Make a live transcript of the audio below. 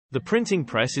The printing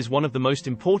press is one of the most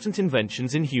important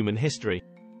inventions in human history.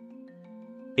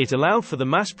 It allowed for the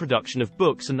mass production of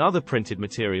books and other printed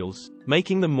materials,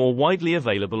 making them more widely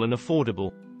available and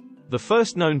affordable. The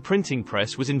first known printing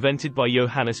press was invented by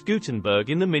Johannes Gutenberg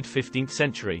in the mid-15th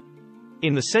century.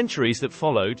 In the centuries that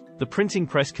followed, the printing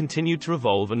press continued to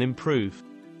evolve and improve.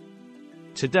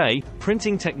 Today,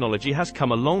 printing technology has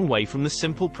come a long way from the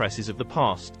simple presses of the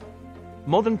past.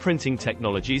 Modern printing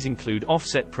technologies include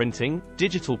offset printing,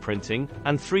 digital printing,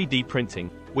 and 3D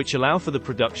printing, which allow for the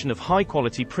production of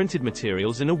high-quality printed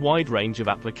materials in a wide range of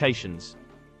applications.